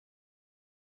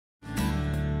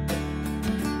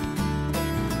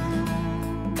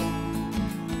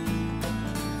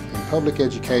public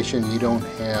education, you don't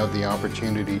have the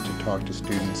opportunity to talk to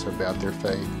students about their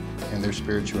faith and their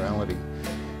spirituality.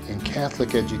 In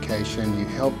Catholic education, you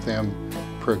help them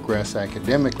progress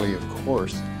academically, of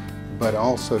course, but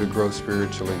also to grow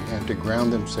spiritually and to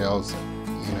ground themselves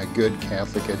in a good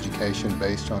Catholic education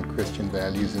based on Christian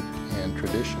values and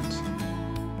traditions.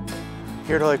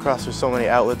 Here at Holy Cross, there's so many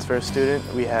outlets for a student.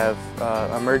 We have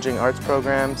emerging arts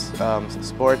programs,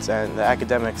 sports, and the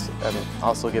academics, and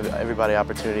also give everybody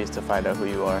opportunities to find out who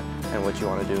you are and what you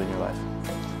want to do in your life.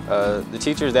 The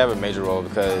teachers, they have a major role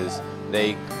because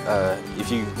they,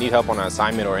 if you need help on an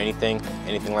assignment or anything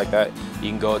like that, you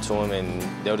can go to them and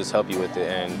they'll just help you with it.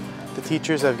 And the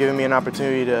teachers have given me an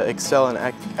opportunity to excel in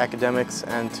academics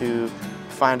and to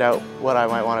find out what I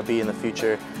might want to be in the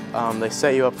future. They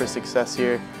set you up for success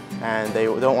here, and they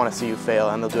don't want to see you fail,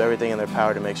 and they'll do everything in their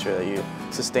power to make sure that you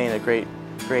sustain a great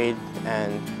grade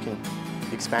and can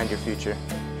expand your future.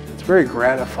 It's very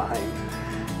gratifying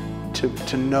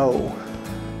to know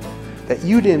that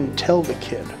you didn't tell the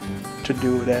kid to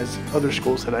do it as other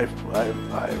schools that I've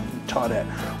taught at,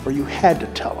 where you had to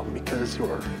tell them because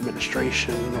your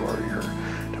administration or your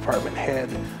department head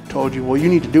told you, well, you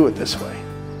need to do it this way.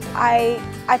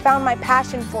 I found my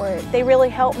passion for it. They really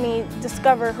helped me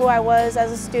discover who I was as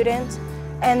a student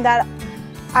and that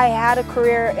I had a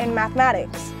career in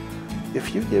mathematics.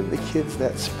 If you give the kids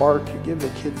that spark, you give the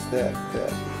kids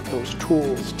those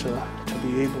tools to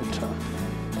be able to,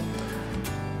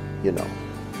 you know,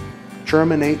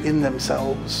 germinate in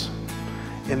themselves,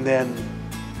 and then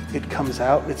it comes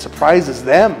out and it surprises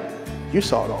them. You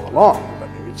saw it all along, but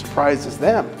it surprises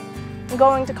them.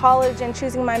 Going to college and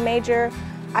choosing my major,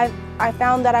 I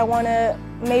found that I want to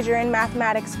major in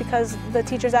mathematics because the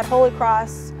teachers at Holy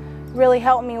Cross really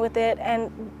helped me with it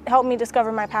and helped me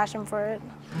discover my passion for it.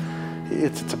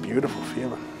 It's a beautiful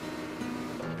feeling,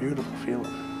 beautiful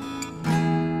feeling.